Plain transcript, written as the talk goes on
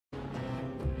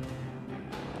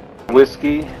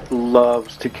Whiskey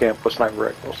loves to camp with sniper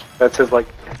rifles. That's his like.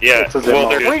 Yeah. That's his Well,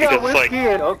 MO. We got because, whiskey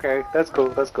in. Okay, that's cool.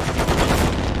 That's cool.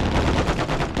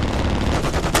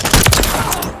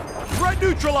 Threat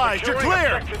neutralized. You're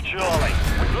clear. Objective Charlie.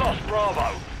 We've lost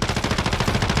Bravo.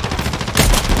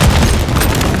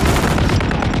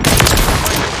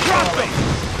 Drop them.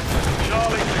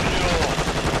 Charlie secure.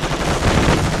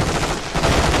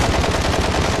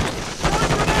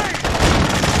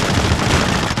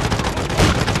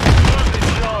 Losing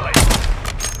Charlie.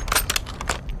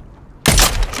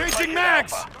 Changing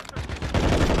mags.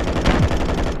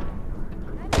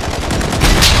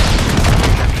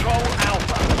 Control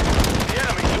Alpha. The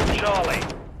enemy took Charlie.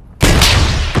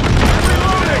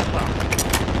 Reloading.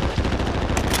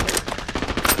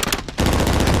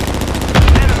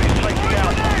 Enemy's taking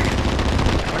Alpha.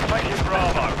 We're taking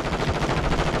Bravo.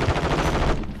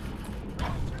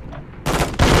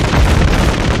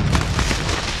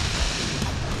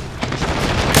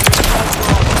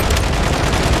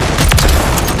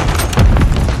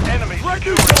 Enemy Threat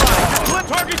securing neutralized. Bravo. Clip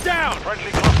target down.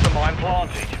 Friendly cluster mine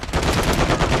planted.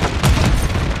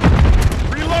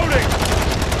 Reloading.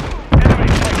 Enemy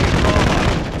taking Bravo.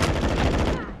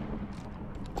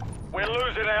 We're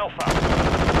losing Alpha.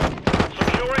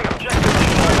 Securing objective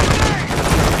Charlie.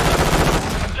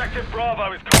 Objective Bravo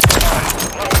is compromised.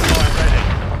 Cluster mine ready.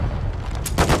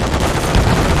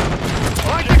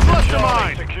 Finding cluster Charlie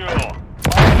mine. secure.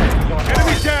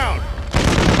 Enemy down.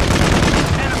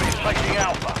 Enemy's taking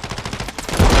Alpha.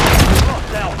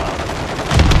 Lost Alpha.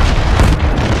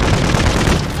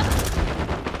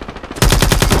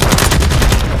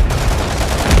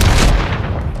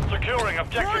 Securing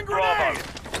objective Bravo.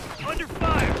 Under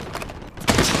fire.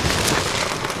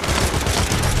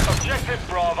 Objective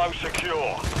Bravo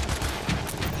secure.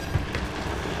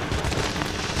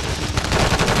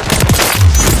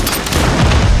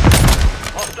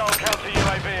 Hostile counter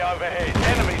UAV overhead.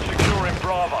 Enemy securing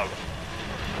Bravo.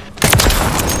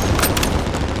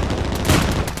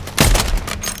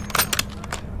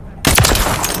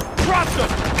 Drop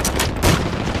them.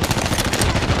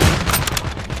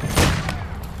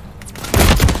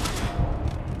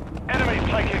 Enemy's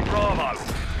taking Bravo.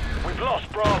 We've lost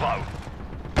Bravo.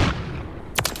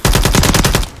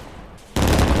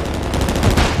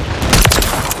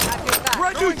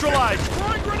 Threat neutralized.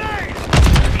 Throwing grenade.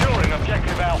 Securing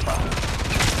objective Alpha.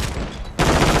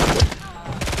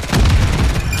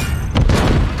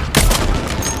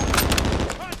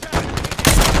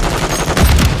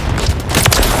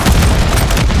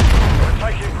 We're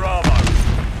taking Bravo.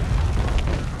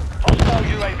 Hostile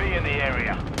UAV in the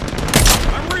area.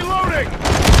 I'm reloading.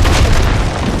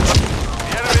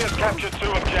 The enemy has captured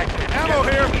 2 objectives. Ammo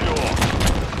Get here. them secure.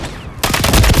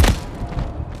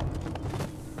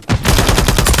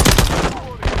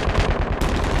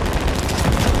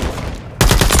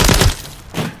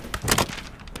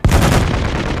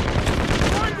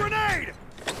 Throwing grenade.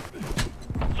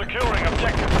 Securing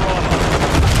objective Bravo.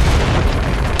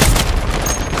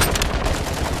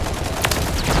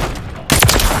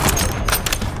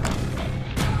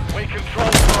 We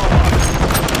control Bravo.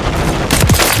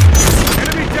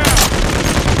 Enemy down.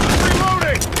 I'm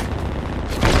reloading.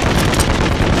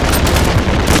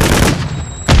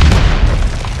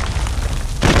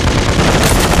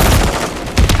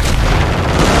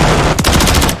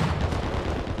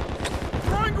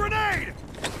 Throwing grenade.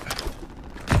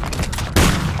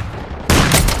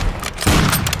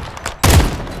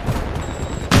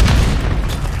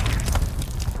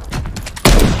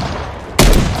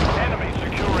 Enemy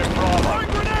securing Bravo. Throwing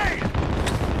grenade.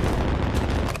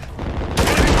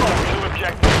 Enemy got 2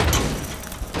 objectives.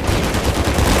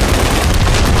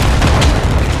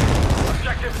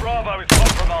 Objective Bravo is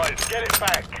compromised. Get it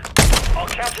back. Our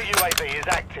counter UAV is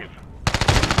active.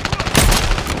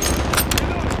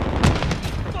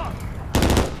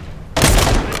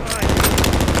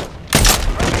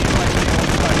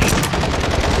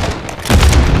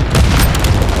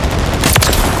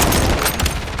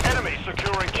 Enemy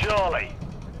securing Charlie.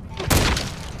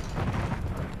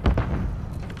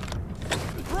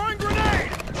 Throwing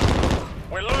grenade.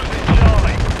 We're losing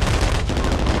Charlie.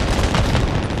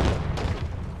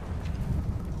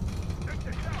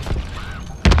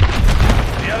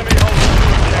 The enemy holds 2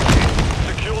 objectives.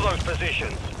 Secure those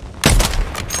positions.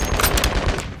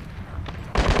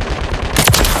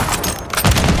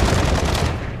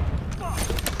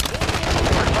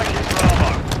 We're taking Bravo.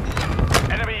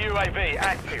 Enemy UAV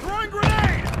active. Throwing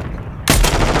grenade.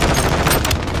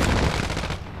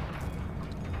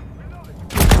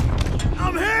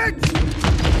 I'm hit.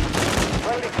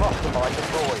 Friendly cluster mine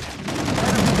deployed.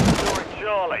 Enemy securing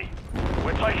Charlie.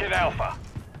 We're taking Alpha.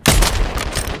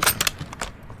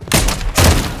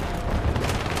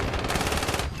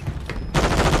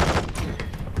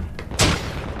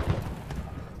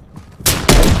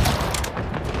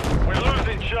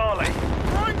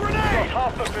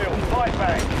 the field. Fight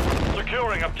back.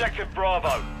 Securing objective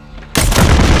Bravo.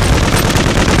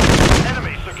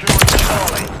 Enemy securing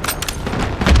Charlie.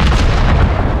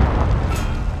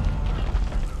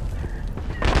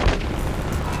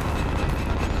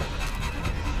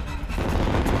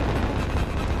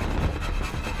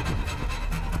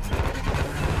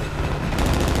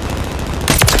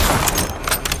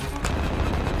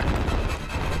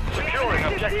 Securing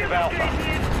objective Alpha.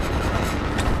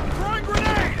 Throwing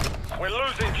grenade! We're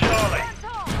losing Charlie.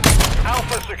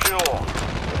 Alpha secure.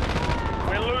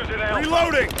 We're losing Alpha.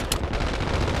 Reloading!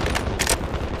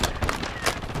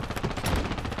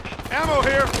 Ammo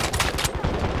here!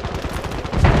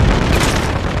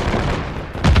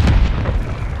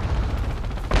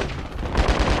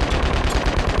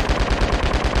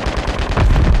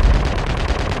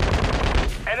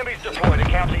 Enemies deployed to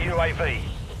counter UAV.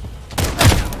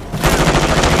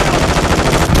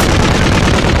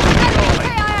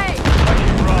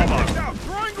 Taking Bravo. Now,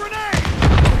 throwing grenade!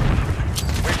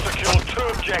 We've secured 2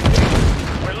 objectives.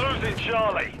 We're losing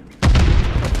Charlie.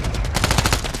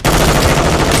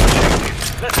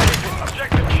 Let's keep it.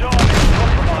 Objective Charlie is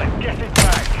compromised. Get it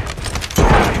back.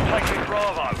 Enemies taking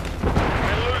Bravo.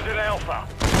 We're losing Alpha.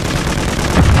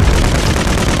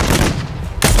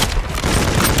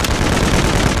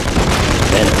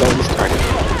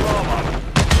 Bravo.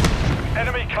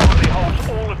 Enemy currently holds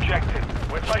all objectives.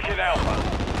 We're taking Alpha.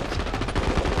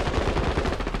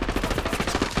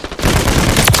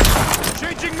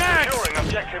 Changing mags! Securing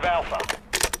objective Alpha.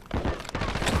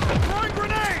 Throwing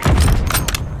grenade!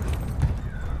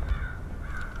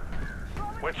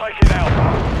 We're taking Alpha.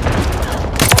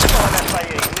 Hostile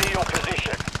FAE near your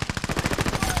position.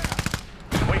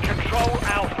 We control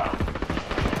Alpha.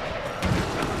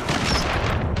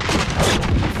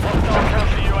 Hostile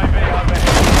counter UAV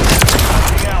overhead.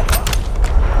 Taking Alpha.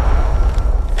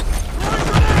 Throwing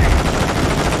grenade!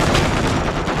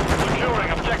 Securing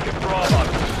objective Bravo.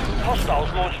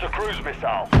 Hostiles launched a cruise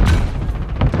missile.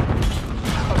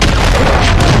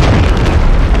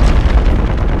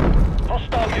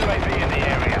 Hostile UAV in the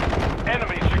area.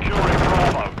 Enemy securing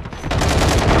Bravo.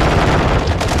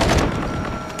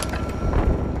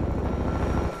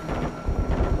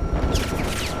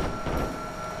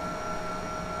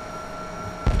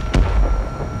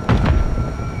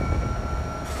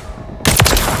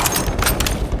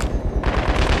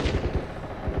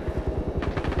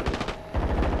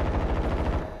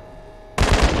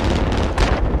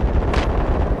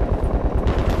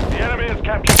 The enemy has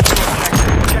captured 2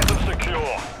 objectives. Get them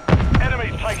secure.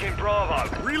 Enemies taking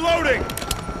Bravo. Reloading!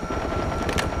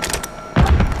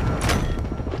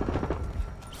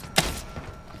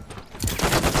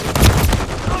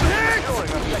 I'm hit!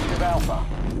 Securing objective Alpha.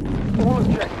 All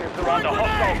objectives are under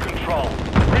hostile control.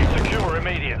 Resecure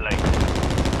immediately.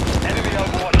 Enemy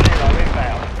Overwatch Hero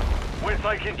inbound. We're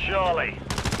taking Charlie.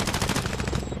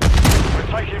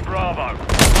 We're taking Bravo.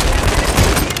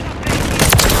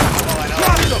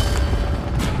 Drop them!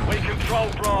 We control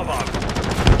Bravo.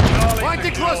 Charlie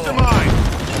Planting secure. cluster mine!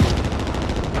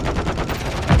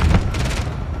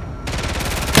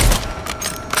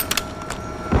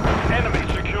 Enemy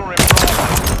securing Bravo.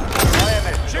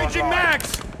 IMS is Changing online.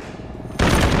 mags!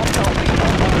 Hostile missile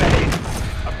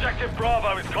overhead. Objective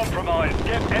Bravo is compromised.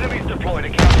 Get enemies deployed to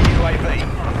counter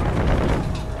UAV.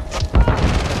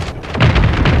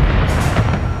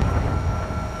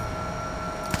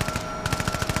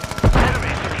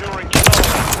 Enemy securing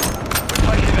Charlie. We're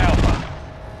taking Alpha.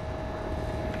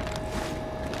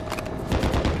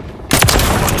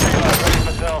 Kilo ready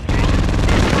for Delphi.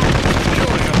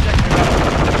 Securing objective Alpha.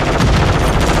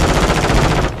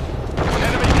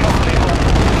 Enemy company holds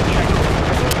objective.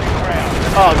 Losing ground.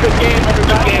 Oh, good game,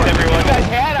 everybody. Good game, everyone. You guys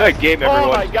had us. Good game, everyone.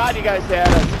 Oh my God, you guys had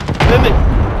us.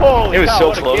 Holy It was cow, so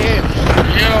what a close. game.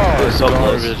 It was so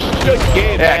close. Good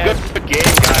game, Yeah, man. good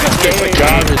game, guys. Good game.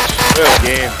 Garbage. Good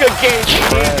game. Good game, team.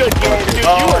 Good game, dude.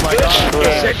 Oh You were my good God. that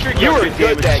game. Centric, You were good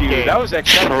good with that you. game. That was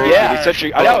actually crazy. Yeah.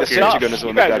 Centric, I That think was the Centric tough. gun is the You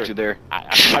one that guys got are- you there.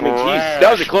 I mean, geez.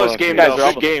 That was a close game. That That was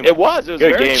was a good good game. It was. It was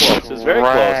Good very game. close. It was very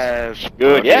close.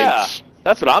 Good Yeah. game.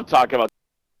 That's what I'm talking about.